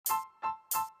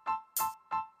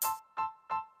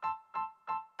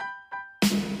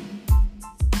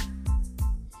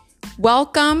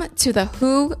Welcome to the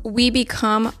Who We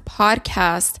Become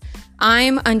podcast.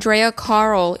 I'm Andrea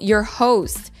Carl, your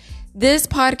host. This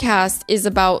podcast is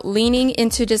about leaning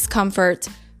into discomfort,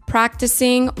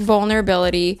 practicing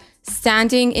vulnerability,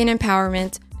 standing in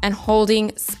empowerment, and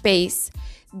holding space.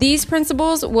 These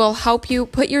principles will help you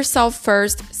put yourself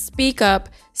first, speak up,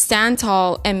 stand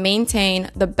tall, and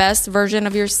maintain the best version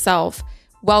of yourself.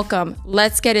 Welcome.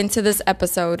 Let's get into this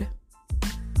episode.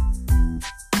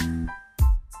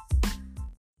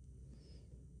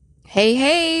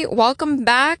 Hey, welcome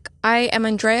back. I am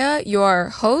Andrea, your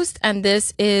host, and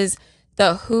this is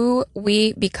the Who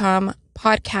We Become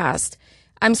podcast.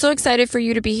 I'm so excited for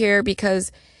you to be here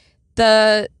because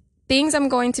the things I'm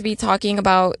going to be talking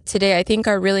about today I think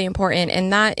are really important,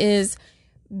 and that is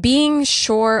being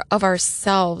sure of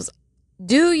ourselves.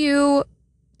 Do you,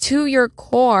 to your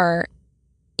core,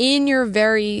 in your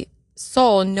very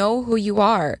soul, know who you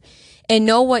are and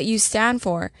know what you stand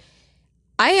for?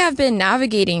 I have been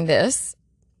navigating this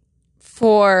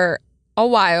for a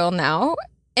while now,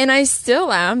 and I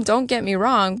still am, don't get me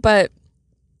wrong, but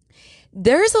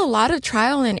there's a lot of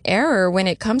trial and error when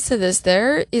it comes to this.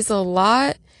 There is a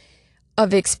lot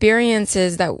of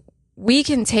experiences that we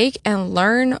can take and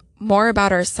learn more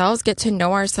about ourselves, get to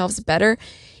know ourselves better.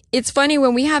 It's funny,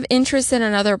 when we have interest in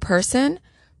another person,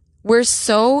 we're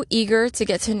so eager to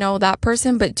get to know that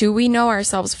person, but do we know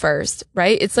ourselves first,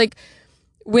 right? It's like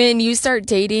when you start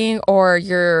dating or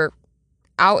you're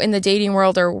out in the dating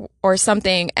world or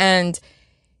something and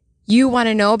you want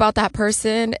to know about that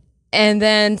person, and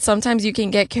then sometimes you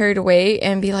can get carried away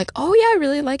and be like, oh yeah, I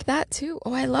really like that too.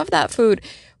 Oh, I love that food.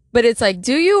 But it's like,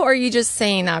 do you, or are you just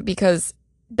saying that because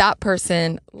that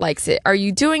person likes it? Are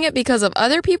you doing it because of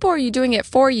other people? Or are you doing it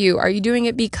for you? Are you doing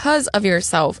it because of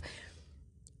yourself?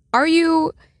 Are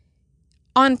you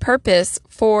on purpose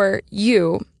for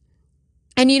you?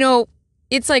 And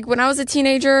it's like when I was a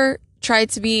teenager, tried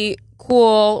to be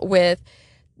cool with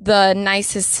the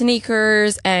nicest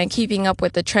sneakers and keeping up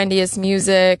with the trendiest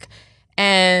music.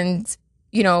 And,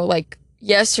 like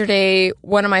yesterday,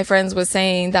 one of my friends was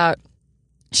saying that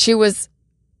she was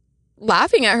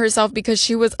laughing at herself because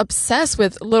she was obsessed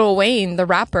with Lil Wayne, the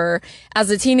rapper, as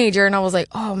a teenager. And I was like,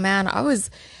 oh man, I was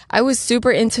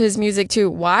super into his music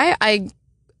too. Why?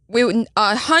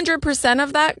 100%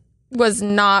 of that was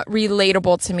not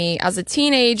relatable to me as a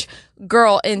teenage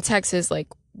girl in Texas. Like,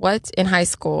 what? In high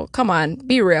school? Come on,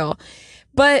 be real.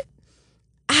 But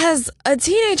as a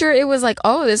teenager, it was like,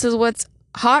 oh, this is what's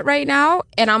hot right now,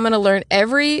 and I'm going to learn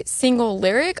every single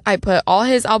lyric. I put all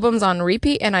his albums on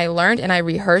repeat, and I learned and I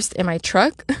rehearsed in my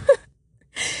truck.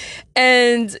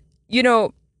 And,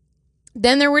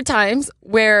 then there were times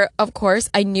where, of course,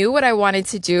 I knew what I wanted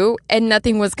to do and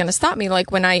nothing was going to stop me.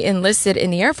 Like when I enlisted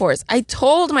in the Air Force, I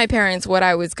told my parents what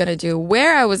I was going to do,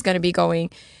 where I was going to be going.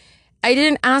 I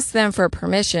didn't ask them for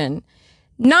permission,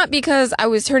 not because I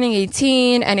was turning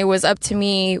 18 and it was up to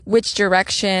me which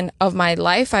direction of my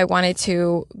life I wanted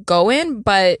to go in,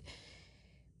 but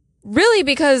really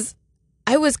because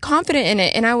I was confident in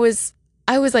it. And I was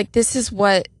like, this is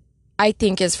what I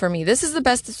think is for me. This is the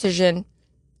best decision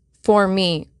for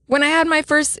me. When I had my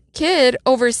first kid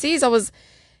overseas, I was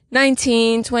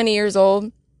 19, 20 years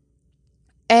old,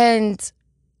 and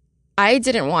I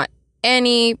didn't want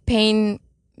any pain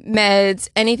meds,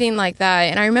 anything like that.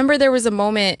 And I remember there was a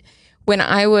moment when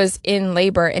I was in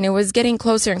labor and it was getting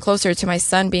closer and closer to my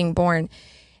son being born.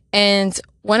 And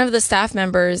one of the staff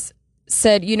members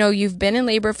said, you've been in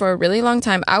labor for a really long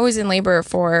time. I was in labor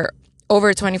for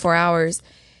over 24 hours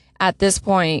at this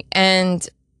point. And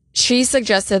she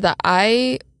suggested that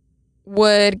I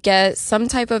would get some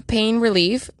type of pain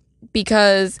relief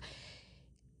because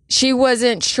she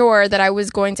wasn't sure that I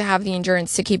was going to have the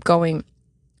endurance to keep going.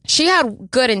 She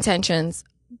had good intentions,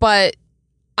 but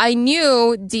I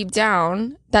knew deep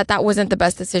down that that wasn't the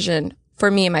best decision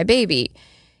for me and my baby.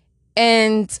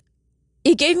 And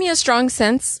it gave me a strong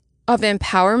sense of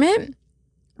empowerment,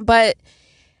 but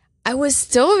I was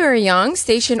still very young,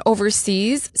 stationed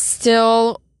overseas,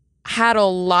 still had a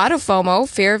lot of FOMO,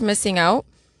 fear of missing out,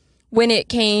 when it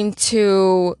came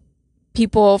to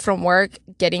people from work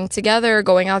getting together,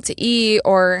 going out to eat,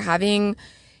 or having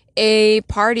a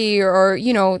party, or,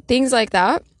 things like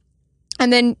that.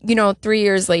 And then, 3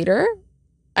 years later,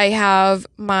 I have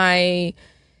my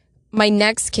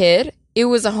next kid. It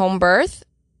was a home birth.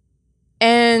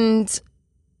 And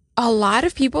a lot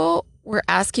of people were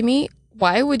asking me,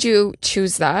 why would you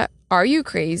choose that? Are you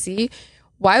crazy?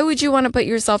 Why would you want to put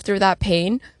yourself through that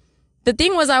pain? The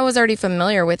thing was, I was already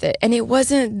familiar with it, and it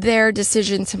wasn't their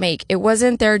decision to make. It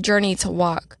wasn't their journey to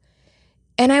walk.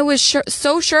 And I was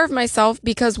so sure of myself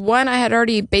because, one, I had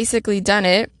already basically done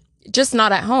it, just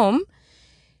not at home.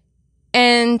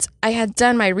 And I had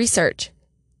done my research.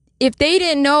 If they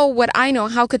didn't know what I know,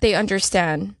 how could they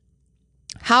understand?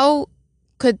 How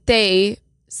could they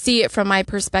see it from my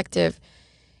perspective?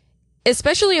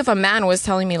 Especially if a man was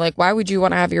telling me, like, why would you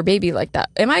want to have your baby like that?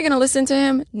 Am I going to listen to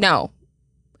him? No.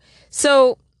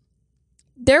 So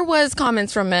there was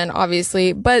comments from men,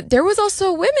 obviously, but there was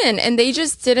also women, and they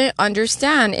just didn't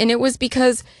understand. And it was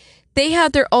because they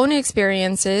had their own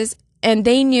experiences and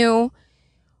they knew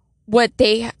what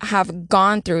they have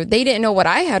gone through. They didn't know what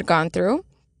I had gone through.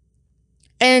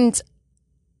 And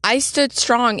I stood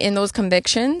strong in those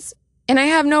convictions, and I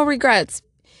have no regrets.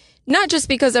 Not just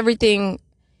because everything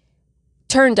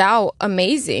turned out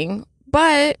amazing,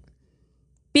 but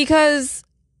because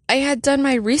I had done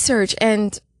my research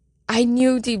and I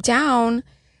knew deep down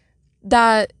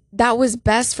that that was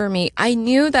best for me. I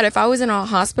knew that if I was in a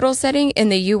hospital setting in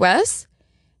the US,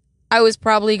 I was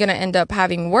probably going to end up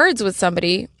having words with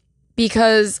somebody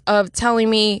because of telling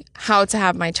me how to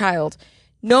have my child.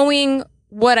 Knowing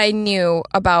what I knew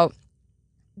about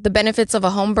the benefits of a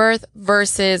home birth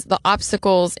versus the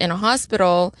obstacles in a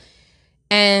hospital,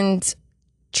 and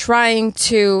trying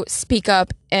to speak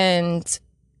up and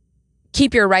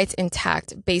keep your rights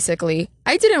intact, basically.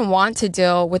 I didn't want to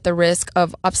deal with the risk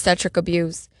of obstetric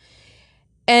abuse.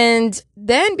 And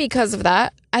then because of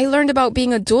that, I learned about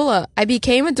being a doula. I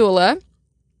became a doula,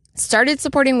 started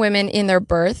supporting women in their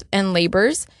birth and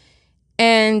labors,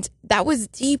 and that was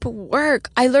deep work.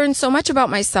 I learned so much about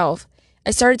myself.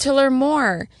 I started to learn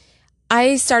more.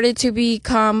 I started to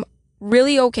become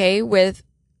really okay with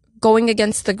going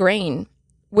against the grain,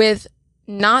 with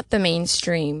not the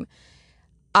mainstream.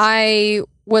 I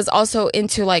was also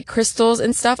into like crystals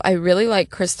and stuff. I really like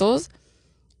crystals.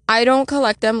 I don't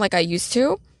collect them like I used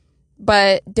to,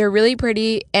 but they're really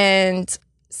pretty, and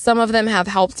some of them have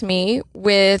helped me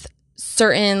with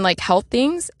certain like health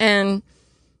things. And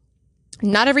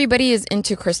not everybody is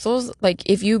into crystals. Like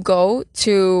if you go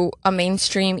to a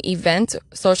mainstream event,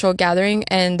 social gathering,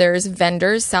 and there's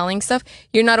vendors selling stuff,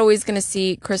 you're not always going to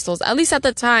see crystals. At least at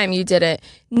the time you did it.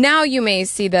 Now you may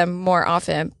see them more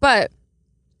often. But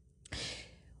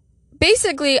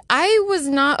basically, I was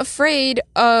not afraid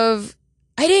of,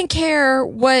 I didn't care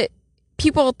what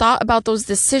people thought about those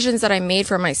decisions that I made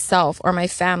for myself or my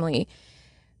family,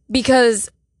 because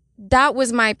that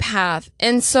was my path.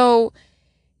 And so,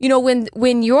 you know,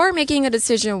 when you're making a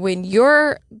decision, when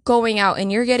you're going out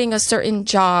and you're getting a certain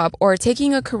job or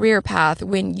taking a career path,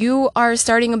 when you are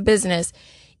starting a business,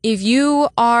 if you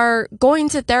are going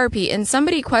to therapy and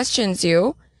somebody questions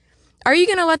you, are you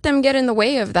going to let them get in the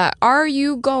way of that? Are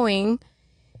you going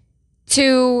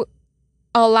to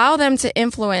allow them to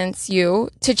influence you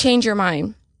to change your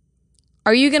mind?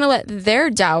 Are you going to let their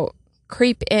doubt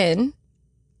creep in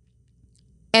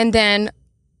and then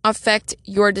affect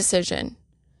your decision?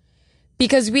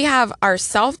 Because we have our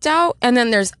self-doubt and then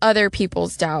there's other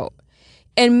people's doubt.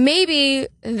 And maybe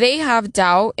they have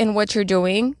doubt in what you're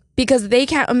doing because they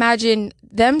can't imagine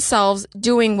themselves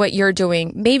doing what you're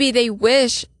doing. Maybe they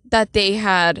wish that they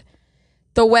had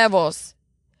the huevos,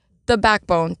 the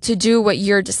backbone to do what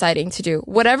you're deciding to do.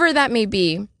 Whatever that may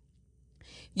be,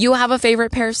 you have a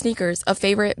favorite pair of sneakers, a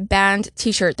favorite band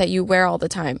t-shirt that you wear all the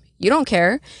time. You don't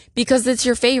care because it's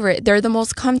your favorite. They're the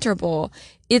most comfortable.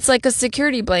 It's like a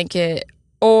security blanket,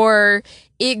 or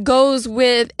it goes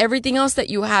with everything else that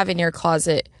you have in your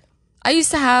closet. I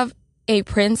used to have a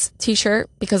Prince t-shirt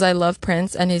because I love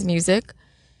Prince and his music,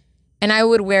 and I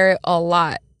would wear it a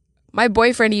lot. My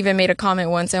boyfriend even made a comment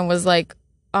once and was like,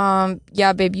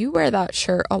 yeah, babe, you wear that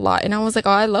shirt a lot. And I was like,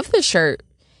 oh, I love this shirt.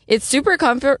 It's super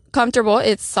comfortable.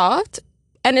 It's soft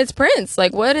and it's Prince.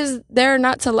 Like, what is there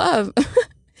not to love?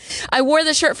 I wore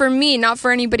the shirt for me, not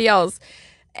for anybody else.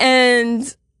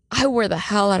 And I wore the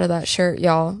hell out of that shirt,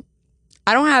 y'all.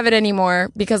 I don't have it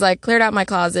anymore because I cleared out my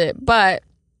closet, but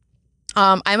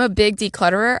I'm a big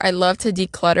declutterer. I love to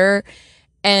declutter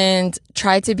and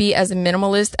try to be as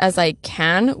minimalist as I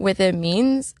can within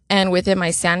means and within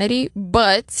my sanity.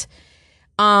 But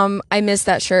I miss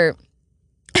that shirt.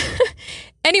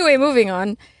 Anyway, moving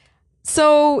on.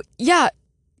 So yeah,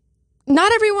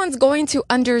 not everyone's going to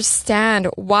understand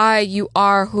why you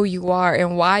are who you are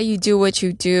and why you do what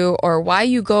you do, or why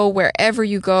you go wherever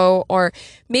you go, or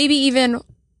maybe even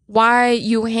why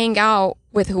you hang out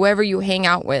with whoever you hang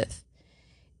out with.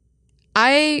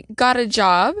 I got a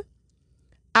job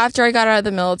after I got out of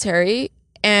the military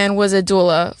and was a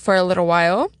doula for a little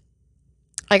while.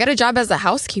 I got a job as a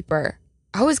housekeeper.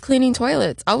 I was cleaning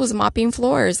toilets. I was mopping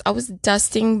floors. I was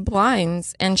dusting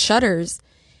blinds and shutters.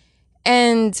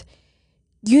 And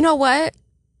you know what?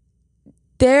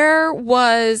 There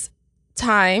was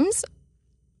times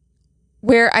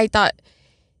where I thought,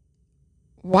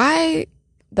 why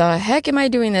the heck am I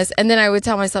doing this? And then I would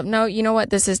tell myself, no, you know what?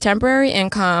 This is temporary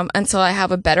income until I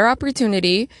have a better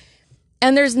opportunity.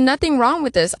 And there's nothing wrong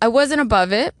with this. I wasn't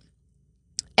above it.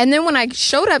 And then when I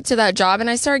showed up to that job and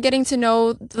I started getting to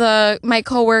know my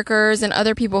coworkers and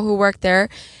other people who worked there,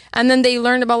 and then they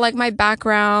learned about like my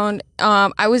background.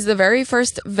 I was the very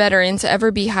first veteran to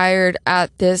ever be hired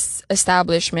at this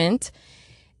establishment.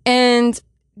 And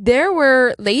there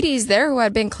were ladies there who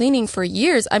had been cleaning for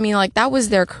years. I mean, like that was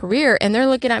their career. And they're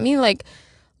looking at me like,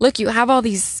 look, you have all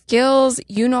these skills.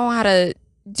 You know how to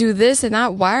do this and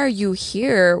that. Why are you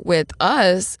here with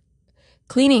us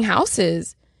cleaning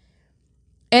houses?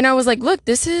 And I was like, look,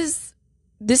 this is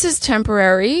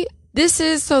temporary. This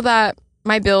is so that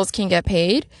my bills can get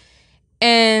paid.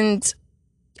 And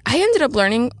I ended up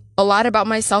learning a lot about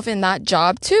myself in that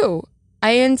job too.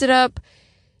 I ended up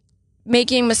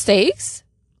making mistakes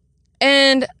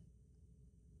and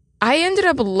I ended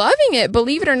up loving it,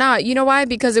 believe it or not. You know why?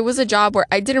 Because it was a job where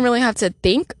I didn't really have to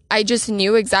think. I just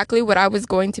knew exactly what I was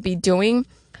going to be doing,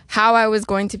 how I was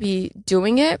going to be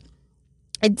doing it.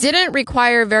 It didn't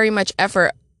require very much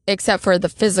effort except for the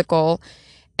physical.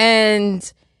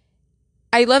 And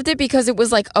I loved it because it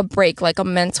was like a break, like a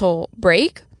mental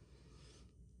break.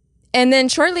 And then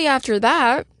shortly after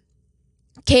that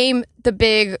came the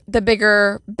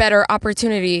bigger, better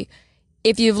opportunity.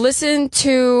 If you've listened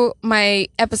to my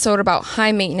episode about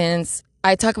high maintenance,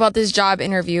 I talk about this job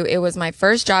interview. It was my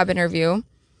first job interview.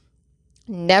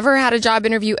 Never had a job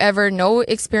interview ever, no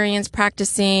experience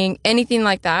practicing, anything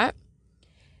like that.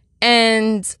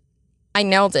 And I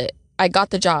nailed it. I got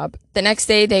the job. The next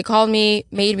day they called me,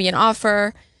 made me an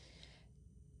offer.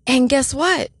 And guess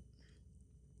what?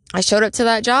 I showed up to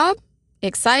that job,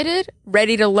 excited,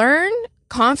 ready to learn,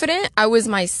 confident. I was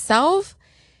myself.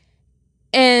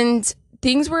 And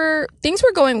things were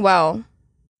going well.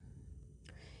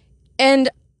 And,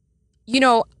 you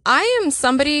know, I am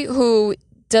somebody who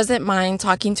doesn't mind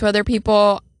talking to other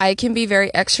people. I can be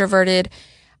very extroverted.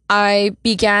 I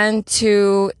began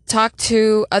to talk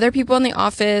to other people in the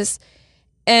office.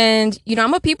 And, you know,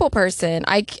 I'm a people person.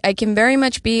 I can very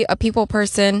much be a people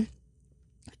person.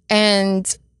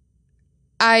 And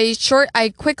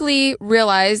I quickly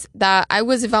realized that I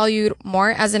was valued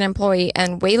more as an employee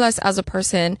and way less as a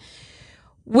person,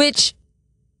 which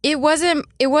it wasn't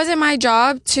my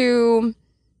job to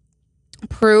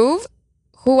prove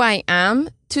who I am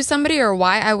to somebody or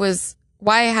why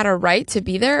I had a right to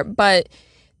be there. But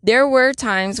there were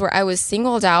times where I was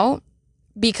singled out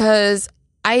because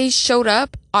I showed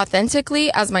up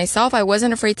authentically as myself. I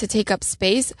wasn't afraid to take up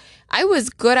space. I was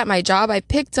good at my job. I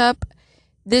picked up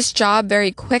this job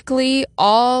very quickly.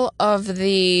 All of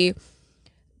the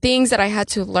things that I had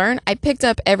to learn, I picked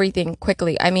up everything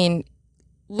quickly. I mean,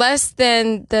 less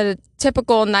than the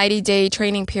typical 90-day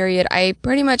training period, I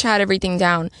pretty much had everything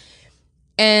down.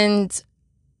 And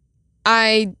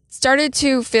I started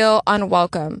to feel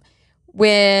unwelcome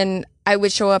when I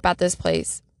would show up at this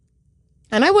place.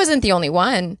 And I wasn't the only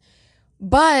one.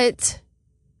 But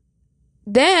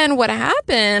then what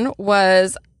happened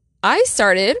was I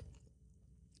started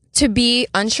to be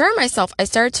unsure of myself. I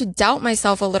started to doubt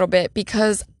myself a little bit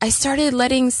because I started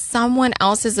letting someone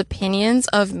else's opinions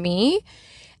of me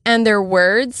and their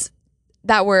words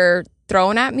that were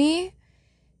thrown at me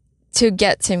to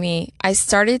get to me. I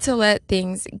started to let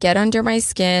things get under my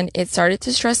skin. It started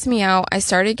to stress me out. I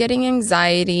started getting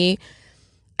anxiety.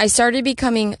 I started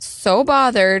becoming so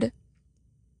bothered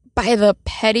by the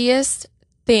pettiest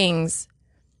things.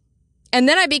 And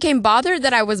then I became bothered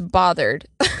that I was bothered.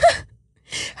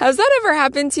 Has that ever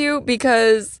happened to you?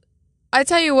 Because I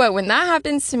tell you what, when that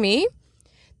happens to me,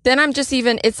 then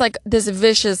it's like this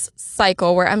vicious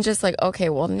cycle where I'm just like, okay,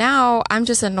 well now I'm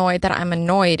just annoyed that I'm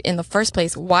annoyed in the first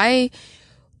place. Why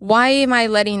am I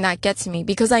letting that get to me?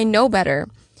 Because I know better.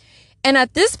 And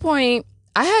at this point,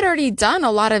 I had already done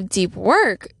a lot of deep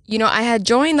work. You know, I had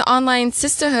joined the online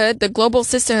sisterhood, the global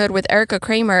sisterhood with Erica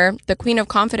Kramer, the Queen of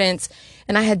Confidence,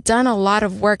 and I had done a lot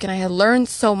of work and I had learned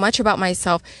so much about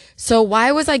myself. So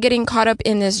why was I getting caught up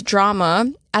in this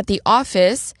drama at the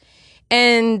office?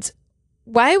 And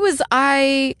why was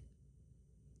I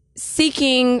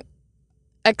seeking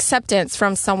acceptance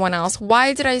from someone else?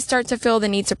 Why did I start to feel the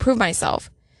need to prove myself?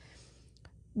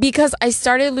 Because I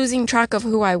started losing track of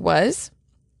who I was.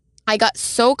 I got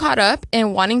so caught up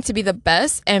in wanting to be the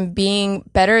best and being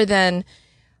better than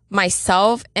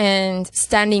myself and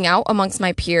standing out amongst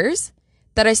my peers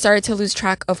that I started to lose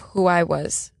track of who I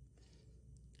was.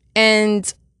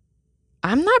 And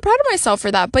I'm not proud of myself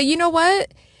for that. But you know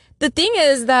what? The thing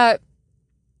is that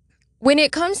when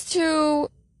it comes to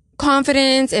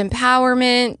confidence,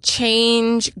 empowerment,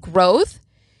 change, growth,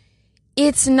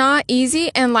 it's not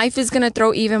easy, and life is going to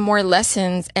throw even more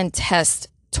lessons and tests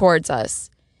towards us.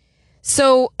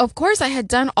 So, of course, I had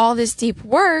done all this deep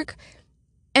work.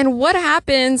 And what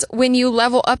happens when you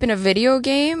level up in a video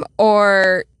game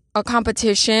or a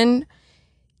competition,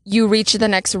 you reach the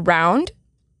next round?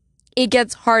 It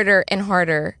gets harder and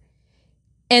harder.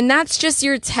 And that's just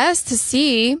your test to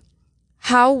see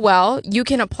how well you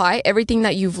can apply everything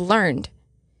that you've learned.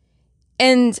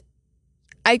 And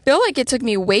I feel like it took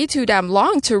me way too damn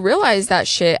long to realize that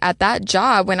shit at that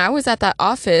job when I was at that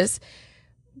office.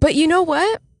 But you know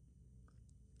what?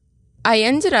 I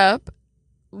ended up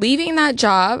leaving that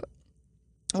job.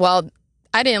 Well,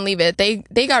 I didn't leave it.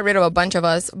 They got rid of a bunch of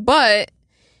us, but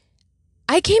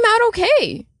I came out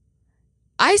okay.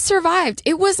 I survived.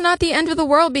 It was not the end of the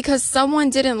world because someone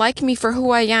didn't like me for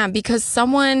who I am, because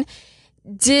someone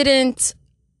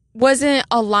wasn't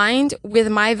aligned with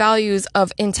my values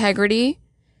of integrity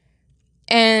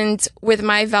and with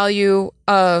my value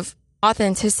of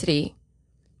authenticity.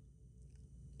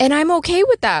 And I'm okay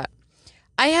with that.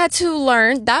 I had to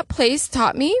learn, that place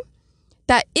taught me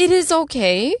that it is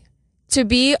okay to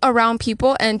be around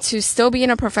people and to still be in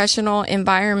a professional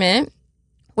environment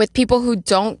with people who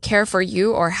don't care for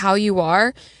you or how you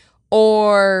are,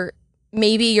 or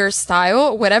maybe your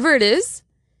style, whatever it is.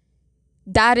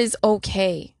 That is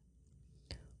okay.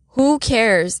 Who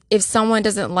cares if someone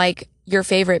doesn't like your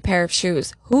favorite pair of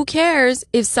shoes? Who cares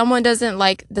if someone doesn't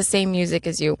like the same music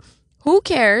as you? Who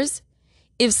cares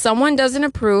if someone doesn't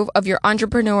approve of your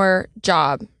entrepreneur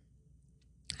job?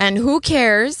 And who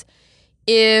cares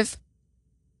if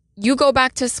you go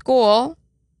back to school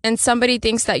and somebody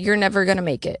thinks that you're never going to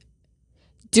make it?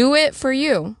 Do it for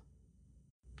you.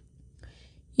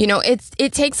 You know,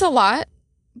 it takes a lot,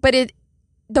 but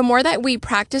the more that we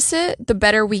practice it, the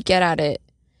better we get at it.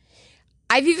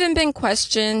 I've even been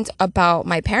questioned about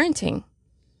my parenting,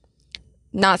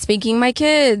 not speaking my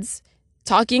kids,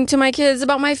 talking to my kids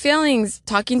about my feelings,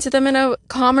 talking to them in a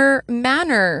calmer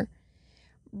manner,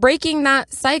 breaking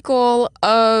that cycle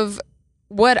of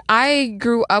what I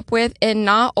grew up with and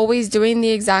not always doing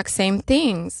the exact same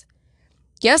things.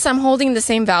 Yes, I'm holding the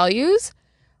same values,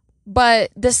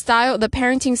 but the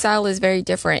parenting style is very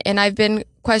different. And I've been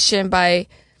questioned by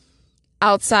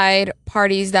outside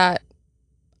parties that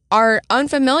are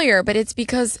unfamiliar, but it's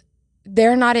because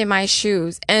they're not in my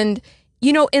shoes. And,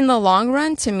 you know, in the long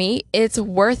run, to me, it's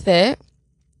worth it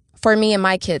for me and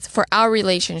my kids, for our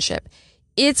relationship.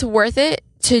 It's worth it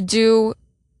to do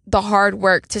the hard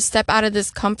work, to step out of this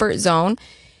comfort zone,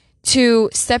 to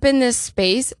step in this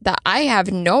space that I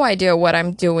have no idea what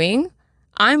I'm doing.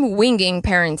 I'm winging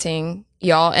parenting,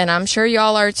 y'all, and I'm sure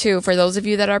y'all are too, for those of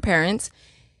you that are parents.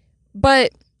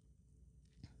 But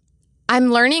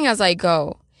I'm learning as I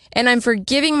go, and I'm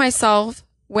forgiving myself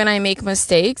when I make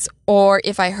mistakes or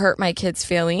if I hurt my kids'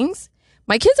 feelings.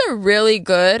 My kids are really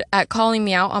good at calling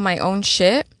me out on my own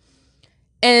shit.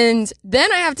 And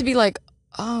then I have to be like,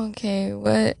 oh, okay,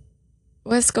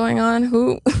 what's going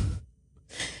on?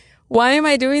 Why am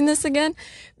I doing this again?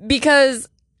 Because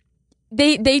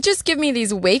they just give me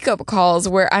these wake up calls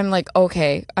where I'm like,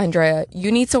 okay, Andrea,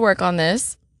 you need to work on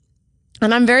this.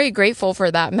 And I'm very grateful for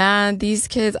that. Man, these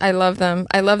kids, I love them.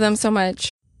 I love them so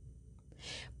much.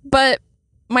 But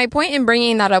my point in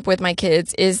bringing that up with my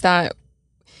kids is that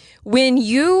when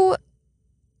you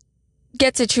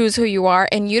get to choose who you are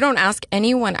and you don't ask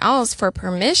anyone else for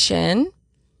permission,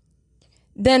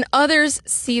 then others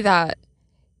see that.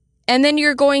 And then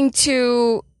you're going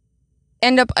to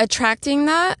end up attracting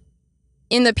that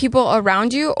in the people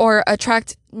around you, or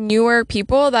attract newer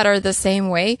people that are the same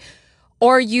way.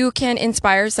 Or you can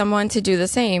inspire someone to do the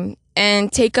same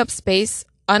and take up space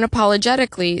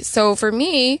unapologetically. So for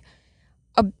me,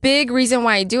 a big reason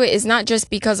why I do it is not just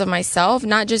because of myself,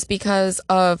 not just because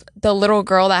of the little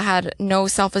girl that had no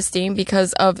self-esteem,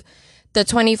 because of the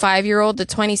 25-year-old, the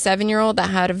 27-year-old that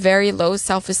had very low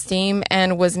self-esteem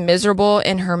and was miserable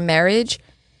in her marriage.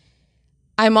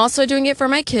 I'm also doing it for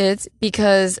my kids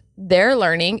because they're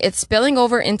learning. It's spilling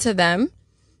over into them.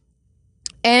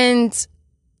 And,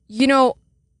 you know,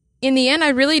 in the end, I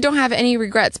really don't have any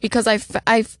regrets because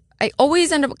I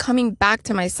always end up coming back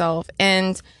to myself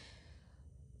and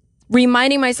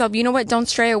reminding myself, you know what? Don't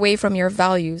stray away from your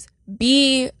values.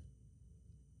 Be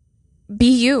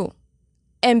you.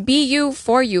 And be you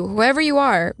for you, whoever you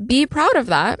are. Be proud of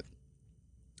that.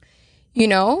 You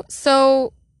know?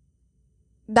 So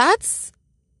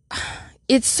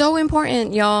it's so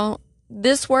important, y'all,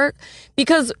 this work,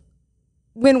 because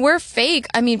when we're fake,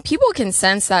 I mean, people can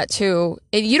sense that too.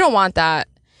 And you don't want that.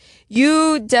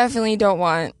 You definitely don't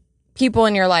want people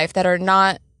in your life that are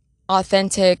not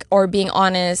authentic or being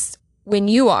honest when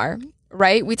you are.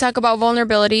 right? We talk about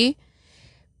vulnerability,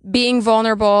 being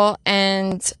vulnerable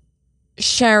and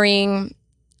sharing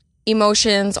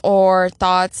emotions or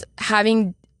thoughts,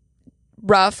 having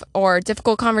rough or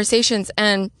difficult conversations.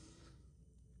 And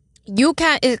you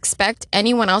can't expect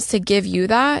anyone else to give you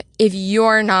that if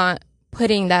you're not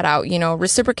putting that out,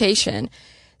 reciprocation.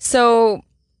 So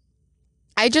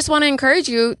I just want to encourage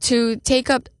you to take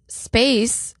up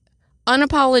space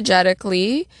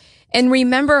unapologetically and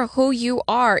remember who you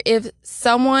are. If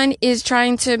someone is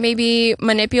trying to maybe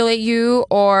manipulate you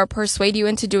or persuade you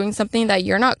into doing something that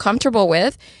you're not comfortable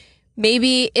with,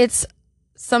 maybe it's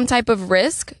some type of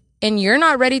risk and you're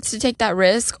not ready to take that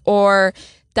risk, or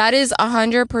that is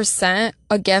 100%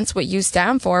 against what you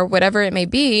stand for, whatever it may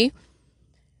be.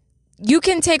 You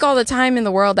can take all the time in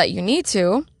the world that you need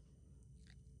to,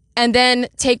 and then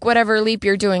take whatever leap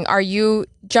you're doing. Are you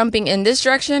jumping in this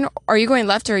direction? Are you going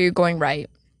left or are you going right?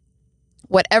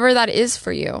 Whatever that is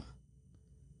for you.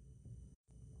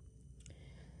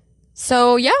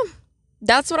 So yeah,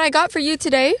 that's what I got for you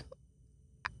today.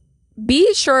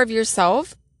 Be sure of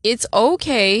yourself. It's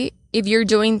okay if you're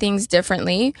doing things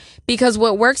differently, because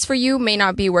what works for you may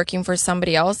not be working for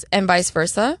somebody else, and vice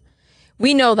versa.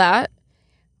 We know that.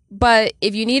 But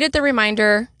if you needed the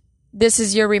reminder, this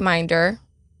is your reminder,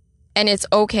 and it's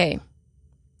okay.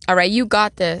 All right, you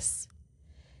got this.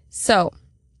 So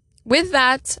with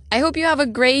that, I hope you have a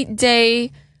great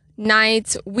day,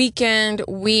 night, weekend,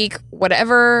 week,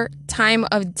 whatever time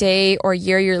of day or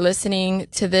year you're listening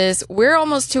to this. We're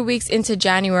almost 2 weeks into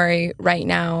January right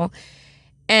now.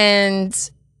 And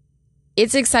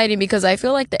it's exciting because I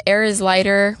feel like the air is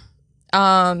lighter.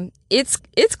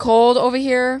 It's cold over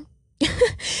here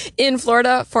in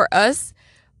Florida for us,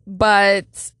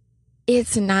 but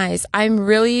it's nice. I'm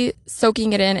really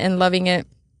soaking it in and loving it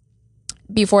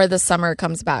before the summer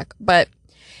comes back. But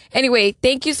anyway,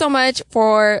 thank you so much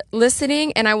for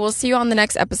listening, and I will see you on the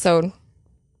next episode.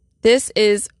 This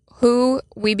is Who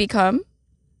We Become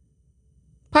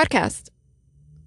podcast.